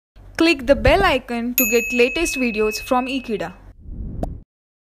Click the bell icon to get latest videos from Ekeeda.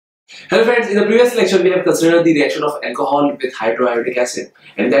 Hello friends, in the previous lecture we have considered the reaction of alcohol with hydroiodic acid.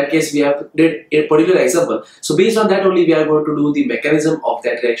 In that case we have did a particular example. So based on that only we are going to do the mechanism of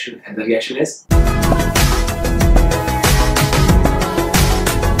that reaction, and the reaction is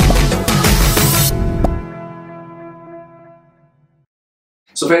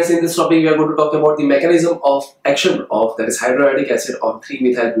So friends, in this topic we are going to talk about the mechanism of action of that is hydroiodic acid on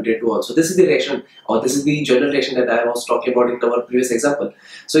 3-methylbutan. So this is the reaction, or this is the general reaction that I was talking about in our previous example.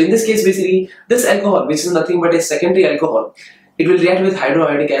 So in this case basically this alcohol, which is nothing but a secondary alcohol, it will react with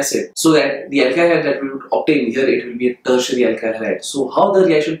hydroiodic acid, so that the alkyl halide that we would obtain here, it will be a tertiary alkyl halide. So how the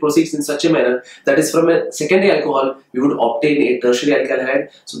reaction proceeds in such a manner that is from a secondary alcohol we would obtain a tertiary alkyl halide.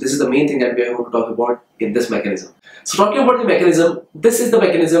 So this is the main thing that we are going to talk about in this mechanism. So talking about the mechanism, this is the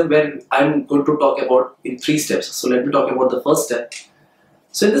mechanism where I am going to talk about in 3 steps. So let me talk about the first step.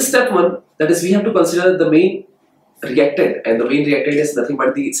 So in this step 1, that is we have to consider the main reactant, and the main reactant is nothing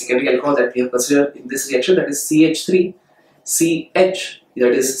but the secondary alcohol that we have considered in this reaction, that is CH3, CH,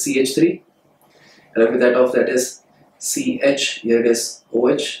 that is CH3, along with that of that is CH, here it is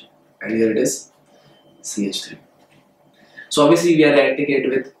OH, and here it is CH3. So obviously we are reacting it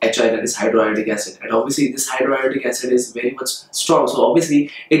with HI, that is hydroiodic acid, and obviously this hydroiodic acid is very much strong, so obviously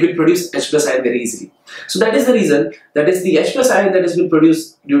it will produce H plus ion very easily. So that is the reason, that is the H plus ion that is been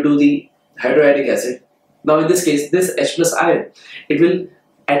produced due to the hydroiodic acid. Now in this case, this H plus ion, it will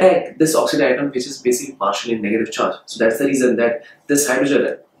attack this oxygen atom, which is basically partially negative charge. So that's the reason that this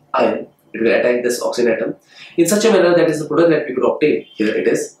hydrogen ion, it will attack this oxygen atom in such a manner that is the product that we could obtain. Here it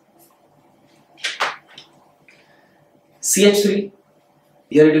is CH3,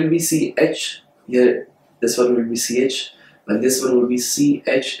 here it will be CH, here this one will be CH, and this one will be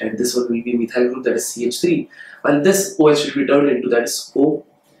CH, and this one will be methyl group, that is CH3, and this OH will be turned into that is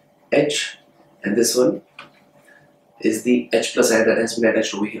OH, and this one is the H plus ion that has been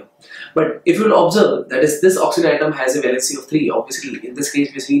attached over here. But if you will observe, that is this oxygen atom has a valency of 3. Obviously in this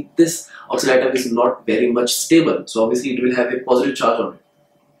case basically this oxygen atom is not very much stable, so obviously it will have a positive charge on it.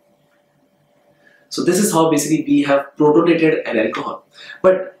 So this is how basically we have protonated an alcohol,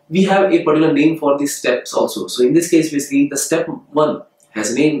 but we have a particular name for these steps also. So in this case basically the step 1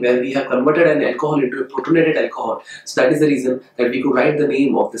 has a name where we have converted an alcohol into a protonated alcohol. So that is the reason that we could write the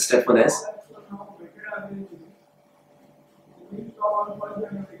name of the step 1 as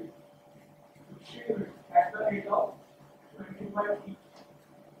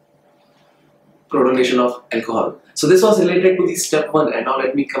protonation of alcohol. So this was related to the step 1, and now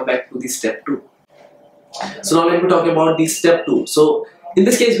let me come back to the step 2. So now let me talk about the step 2. So in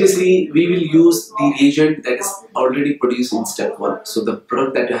this case basically we will use the reagent that is already produced in step 1. So the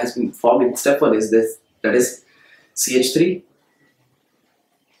product that has been formed in step 1 is this, that is CH3,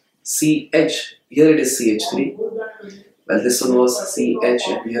 CH, here it is CH3, well this one was CH,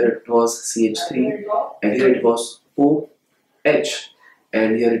 and here it was CH3, and here it was OH,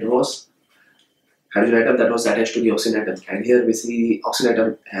 and here it was hydrogen atom that was attached to the oxygen atom, and here basically the oxygen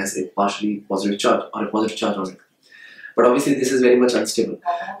atom has a partially positive charge or a positive charge on it. But obviously this is very much unstable.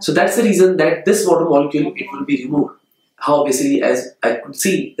 So that's the reason that this water molecule, it will be removed. How basically, as I could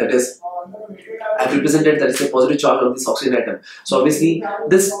see, that is I have represented that is a positive charge on this oxygen atom. So obviously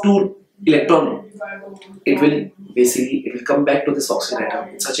this 2 electron, it will come back to this oxygen atom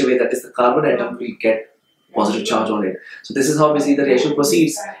in such a way that is the carbon atom will get positive charge on it. So this is how basically the reaction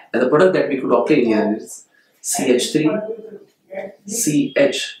proceeds, and the product that we could obtain here is CH3,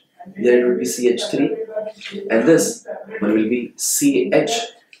 CH, here it will be CH3, and this one will be CH,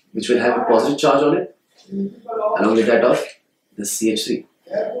 which will have a positive charge on it along with that of the CH3.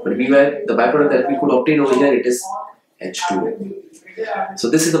 But meanwhile the byproduct that we could obtain over here, it is H2O. So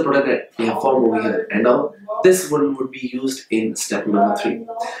this is the product that we have formed over here, and now this one would be used in step number 3.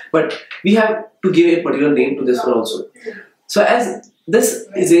 But we have to give a particular name to this one also. So as this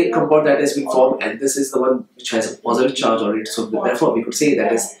is a compound that has been formed, and this is the one which has a positive charge on it, so therefore we could say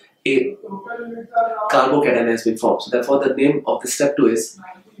that is a carbocation has been formed. So therefore the name of the step 2 is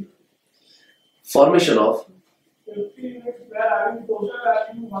formation of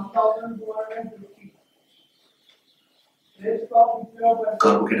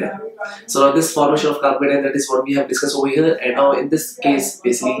carbocation. So now this formation of carbocation, that is what we have discussed over here, and now in this case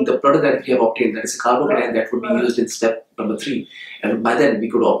basically the product that we have obtained, that is a carbocation that would be used in step number 3, and by then we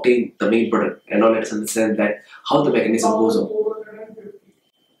could obtain the main product. And now let's understand that how the mechanism goes on.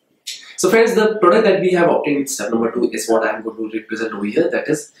 So friends, the product that we have obtained in step number 2 is what I am going to represent over here, that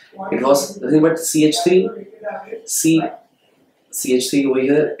is it was nothing but CH3, CH3 over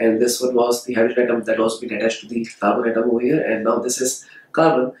here, and this one was the hydrogen atom that was been attached to the carbon atom over here, and now this is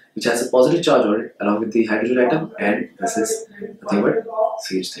carbon which has a positive charge on it along with the hydrogen atom, and this is nothing but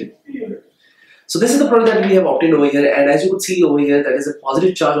CH3. So this is the product that we have obtained over here, and as you could see over here, that is a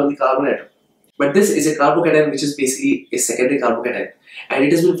positive charge on the carbon atom. But this is a carbocation which is basically a secondary carbocation, and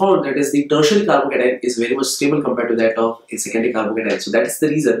it has been found that is the tertiary carbocation is very much stable compared to that of a secondary carbocation. So that is the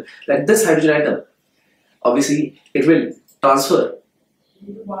reason that this hydrogen atom, obviously, it will transfer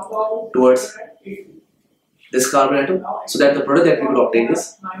towards this carbon atom, so that the product that we will obtain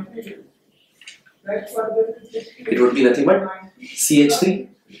is, it would be nothing but CH3.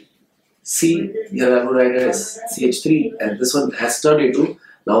 C, here I would write it as CH3, and this one has turned into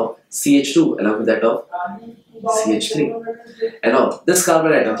now CH2 along with that of CH3, and now this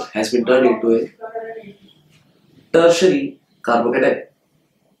carbon atom has been turned into a tertiary carbocation.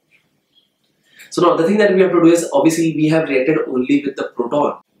 So now the thing that we have to do is, obviously we have reacted only with the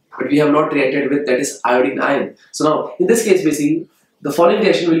proton, but we have not reacted with, that is, iodine ion. So now in this case, basically the following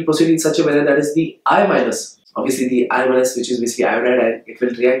reaction will proceed in such a manner that is the I minus, obviously the I minus, which is basically iodide ion, it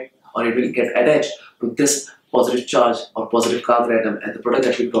will react or it will get attached to this positive charge or positive carbon atom, and the product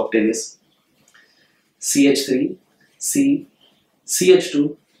that we will obtain is CH3, C,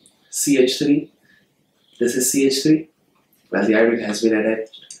 CH2, CH3, this is CH3, while the iodine has been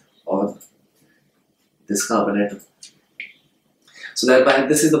attached on this carbon atom. So thereby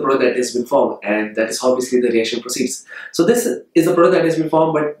this is the product that has been formed, and that is how obviously the reaction proceeds. So this is the product that has been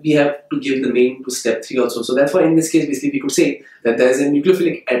formed, but we have to give the name to step 3 also. So therefore in this case basically we could say that there is a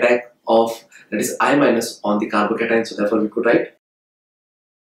nucleophilic attack of, that is, I minus on the carbocation. So therefore we could write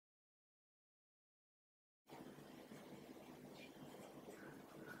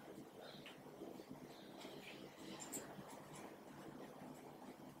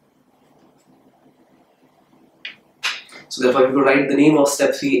So therefore we could write the name of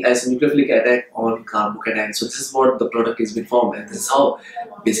step 3 as nucleophilic attack on carbocation. So this is what the product is being formed, and this is how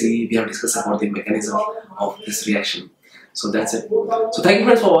basically we have discussed about the mechanism of this reaction. So that's it. So thank you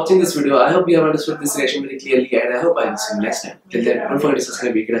friends for watching this video. I hope you have understood this reaction very clearly, and I hope I will see you next time. Till then, don't forget to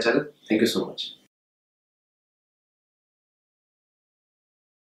subscribe to Ekeeda channel. Thank you so much.